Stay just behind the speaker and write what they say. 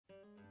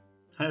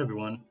Hi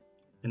everyone.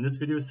 In this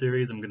video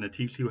series, I'm going to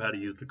teach you how to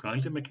use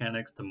Lagrangian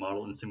mechanics to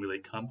model and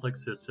simulate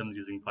complex systems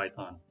using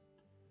Python.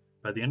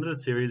 By the end of the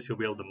series, you'll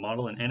be able to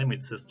model and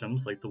animate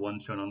systems like the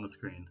one shown on the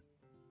screen.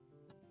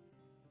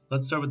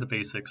 Let's start with the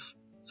basics.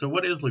 So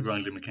what is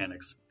Lagrangian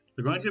mechanics?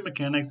 Lagrangian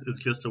mechanics is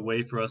just a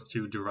way for us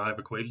to derive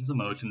equations of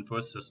motion for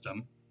a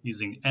system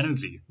using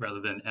energy rather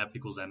than F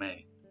equals ma.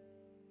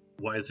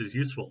 Why is this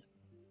useful?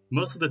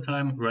 Most of the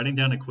time, writing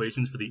down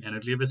equations for the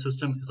energy of a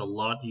system is a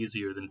lot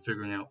easier than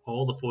figuring out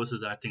all the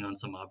forces acting on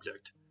some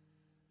object.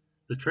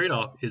 The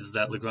trade-off is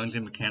that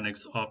Lagrangian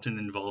mechanics often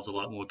involves a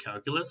lot more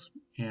calculus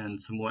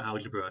and some more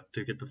algebra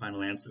to get the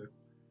final answer.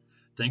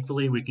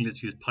 Thankfully, we can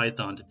just use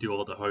Python to do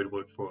all the hard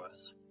work for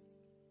us.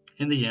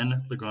 In the end,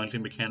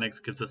 Lagrangian mechanics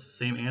gives us the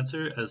same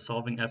answer as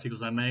solving F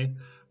equals ma,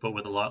 but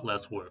with a lot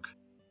less work.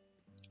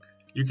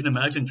 You can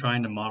imagine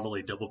trying to model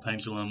a double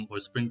pendulum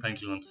or spring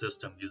pendulum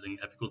system using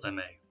F equals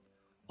ma.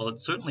 While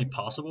it's certainly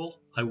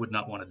possible, I would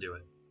not want to do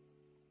it.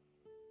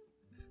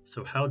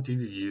 So how do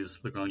you use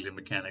Lagrangian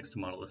mechanics to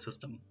model a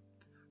system?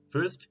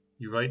 First,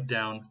 you write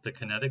down the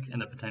kinetic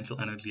and the potential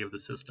energy of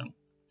the system.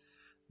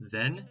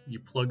 Then,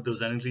 you plug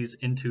those energies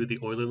into the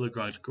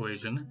Euler-Lagrange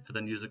equation and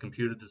then use a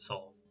computer to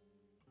solve.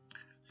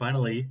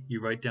 Finally,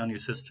 you write down your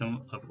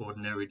system of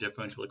ordinary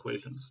differential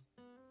equations.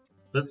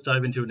 Let's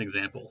dive into an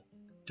example.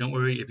 Don't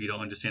worry if you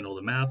don't understand all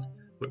the math.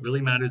 What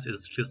really matters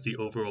is just the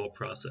overall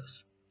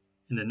process.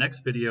 In the next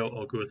video,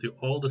 I'll go through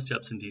all the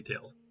steps in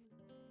detail.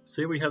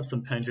 Say we have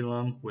some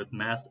pendulum with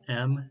mass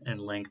m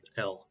and length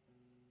L.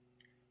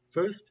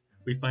 First,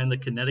 we find the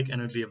kinetic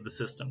energy of the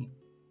system.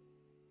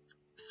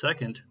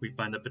 Second, we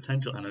find the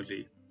potential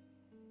energy.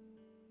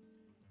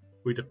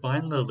 We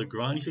define the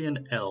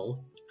Lagrangian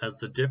L as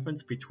the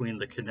difference between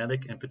the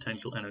kinetic and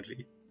potential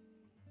energy.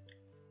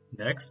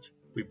 Next,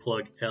 we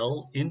plug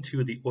L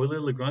into the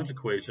Euler-Lagrange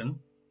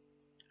equation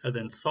and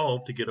then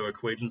solve to get our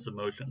equations of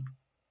motion.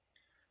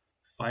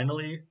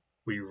 Finally,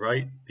 we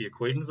write the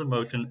equations of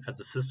motion as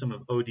a system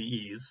of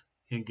ODEs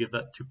and give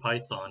that to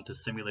Python to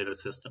simulate our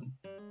system.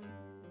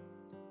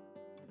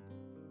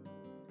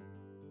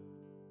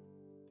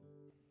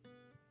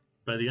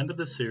 By the end of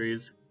this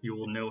series, you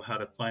will know how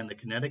to find the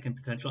kinetic and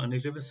potential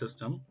energy of a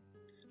system.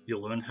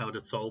 You'll learn how to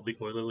solve the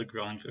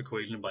Euler-Lagrange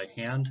equation by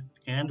hand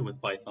and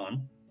with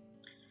Python.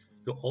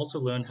 You'll also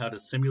learn how to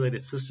simulate a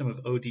system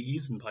of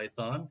ODEs in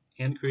Python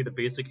and create a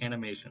basic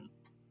animation.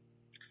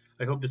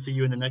 I hope to see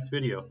you in the next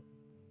video.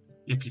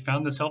 If you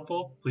found this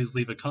helpful, please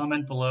leave a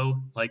comment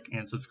below, like,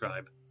 and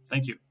subscribe.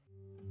 Thank you.